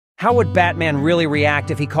How would Batman really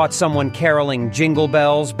react if he caught someone caroling Jingle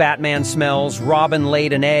Bells, Batman smells, Robin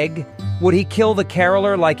laid an egg? Would he kill the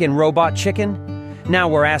caroler like in Robot Chicken? Now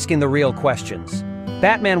we're asking the real questions.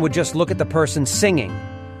 Batman would just look at the person singing,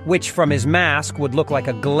 which from his mask would look like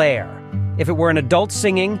a glare. If it were an adult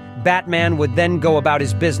singing, Batman would then go about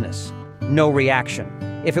his business. No reaction.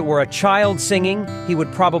 If it were a child singing, he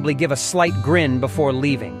would probably give a slight grin before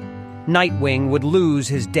leaving. Nightwing would lose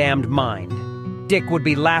his damned mind. Dick would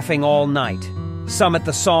be laughing all night. Some at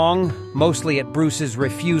the song, mostly at Bruce's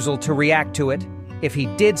refusal to react to it. If he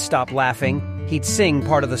did stop laughing, he'd sing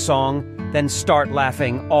part of the song, then start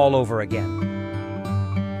laughing all over again.